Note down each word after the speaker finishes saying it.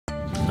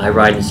I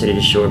ride in the city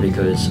to shore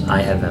because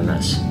I have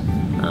MS.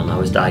 I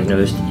was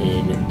diagnosed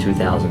in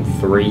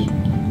 2003.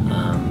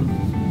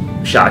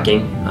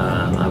 Shocking.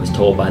 I was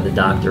told by the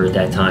doctor at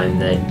that time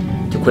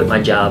that to quit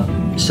my job,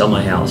 sell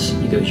my house.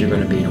 He goes, "You're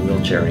going to be in a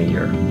wheelchair in a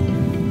year."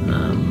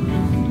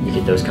 You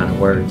get those kind of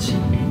words,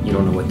 you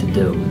don't know what to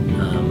do.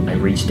 I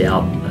reached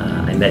out.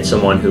 I met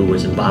someone who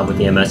was involved with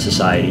the MS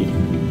Society,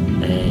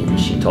 and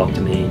she talked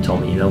to me and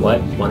told me, "You know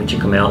what? Why don't you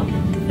come out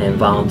and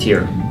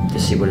volunteer to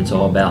see what it's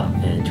all about?"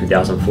 And in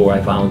 2004, I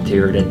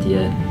volunteered at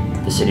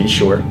the City to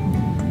Shore.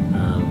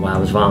 While I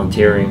was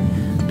volunteering,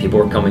 people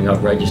were coming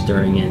up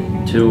registering,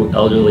 and two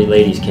elderly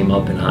ladies came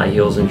up in high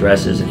heels and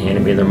dresses and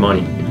handed me their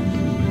money.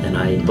 And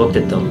I looked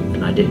at them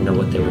and I didn't know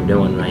what they were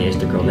doing, and I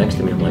asked the girl next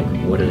to me, I'm like,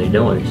 "What are they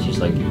doing?" And she's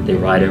like, "They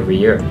ride every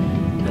year."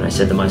 And I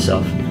said to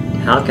myself,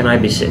 how can I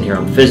be sitting here,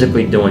 I'm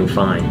physically doing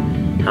fine,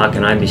 how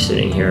can I be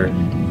sitting here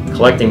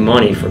collecting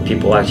money for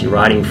people actually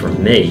riding for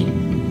me?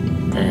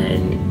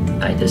 And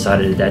I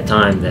decided at that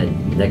time that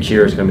next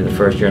year is going to be the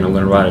first year and I'm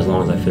going to ride as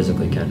long as I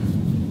physically can.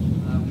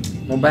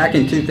 Well, back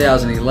in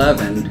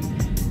 2011,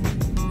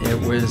 it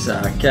was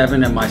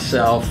Kevin and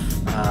myself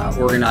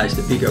organized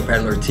the PECO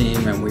Peddler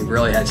team, and we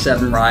really had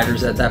 7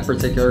 riders at that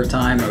particular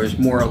time. It was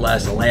more or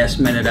less a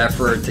last-minute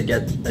effort to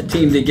get a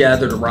team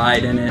together to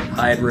ride in it.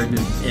 I had ridden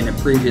in it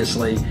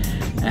previously,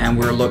 and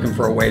we were looking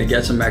for a way to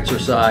get some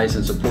exercise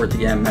and support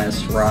the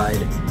MS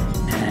ride.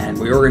 And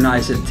we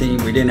organized a team.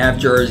 We didn't have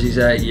jerseys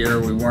that year.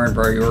 We weren't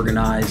very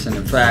organized, and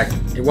in fact,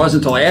 it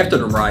wasn't until after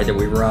the ride that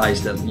we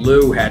realized that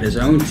Lou had his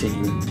own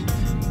team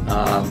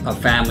of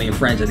family and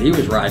friends that he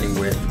was riding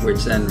with,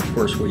 which then, of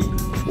course, we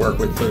worked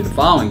with through the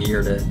following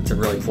year to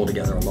really pull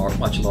together a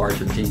much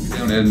larger team.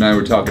 Ed and I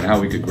were talking how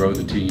we could grow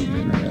the team,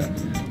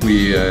 and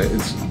we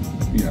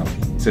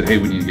said, hey,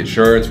 we need to get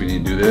shirts, we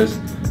need to do this,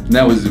 and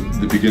that was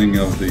the beginning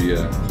of the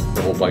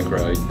whole bike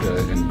ride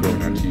and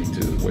growing our team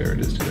to where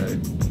it is today.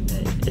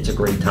 It's a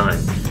great time,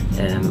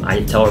 and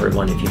I tell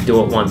everyone, if you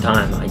do it one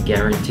time, I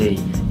guarantee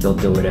you'll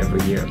do it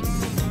every year.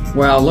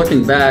 Well,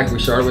 looking back, we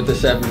started with the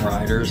 7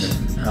 riders,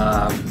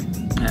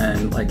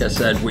 and like I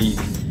said, we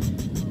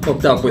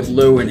hooked up with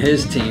Lou and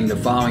his team the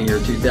following year,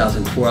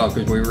 2012,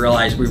 because we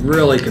realized we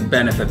really could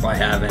benefit by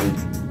having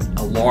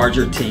a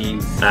larger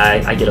team.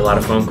 I get a lot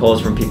of phone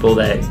calls from people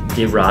that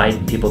did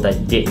ride, people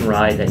that didn't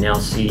ride, that now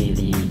see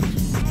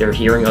they're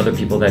hearing other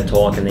people that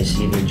talk and they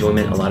see the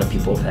enjoyment a lot of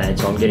people have had.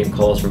 So I'm getting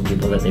calls from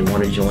people that they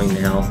want to join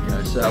now.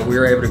 So we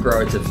were able to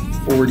grow it to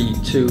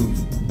 42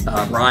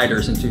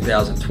 riders in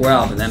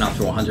 2012 and then up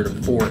to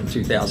 104 in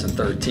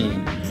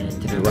 2013.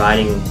 And to be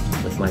riding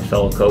with my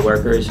fellow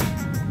co-workers,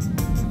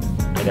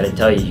 I gotta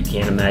tell you, you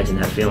can't imagine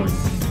that feeling.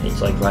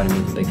 It's like riding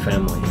with a big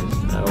family.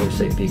 And I always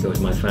say PECO is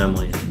my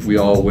family. We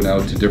all went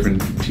out to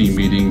different team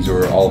meetings,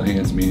 or all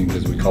hands meetings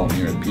as we call them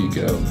here at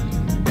PECO.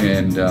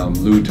 And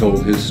Lou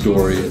told his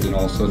story, and then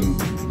all of a sudden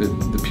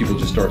the people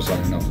just start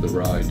signing up for the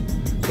ride.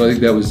 So I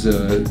think that was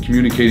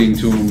communicating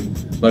to them,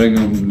 letting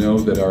them know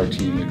that our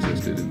team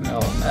existed.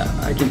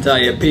 I can tell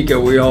you at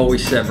PECO we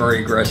always set very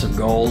aggressive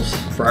goals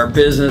for our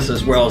business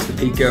as well as the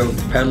PECO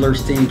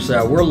Peddlers team.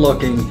 So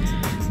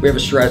we have a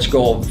stretch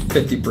goal of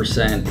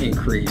 50%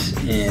 increase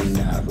in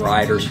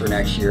riders for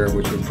next year,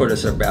 which would put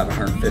us at about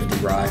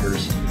 150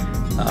 riders.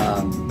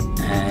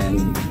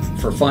 And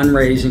for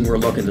fundraising, we're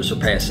looking to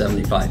surpass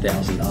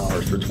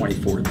 $75,000 for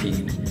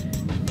 2014.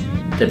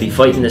 To be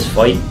fighting this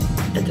fight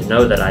and to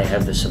know that I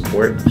have the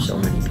support of so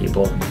many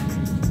people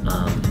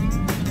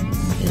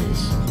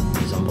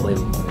is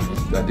unbelievable.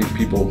 I think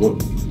people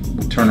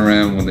turn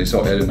around when they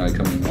saw Ed and I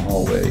come in the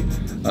hallway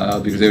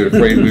because they were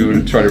afraid we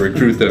would try to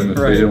recruit them if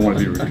they didn't want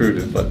to be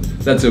recruited, but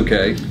that's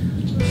okay.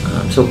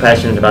 I'm so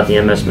passionate about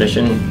the MS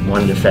mission.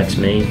 One, it affects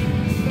me,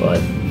 but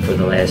for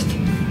the last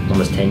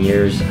almost 10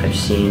 years, I've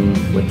seen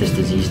what this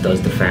disease does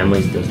to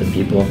families, does to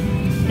people,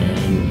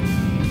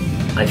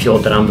 and I feel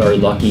that I'm very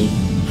lucky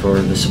for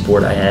the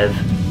support I have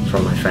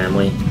from my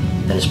family,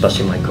 and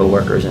especially my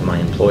coworkers and my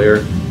employer,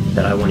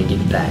 that I want to give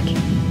it back.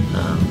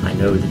 I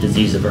know the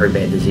disease is a very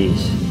bad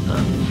disease.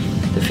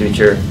 The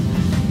future,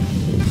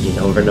 you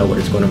never know what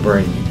it's going to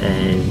bring,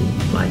 and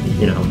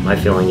my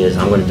feeling is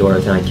I'm going to do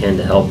everything I can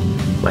to help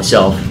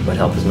myself, but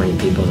help as many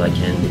people as I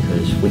can,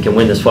 because we can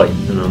win this fight,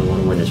 and I'm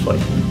going to win this fight.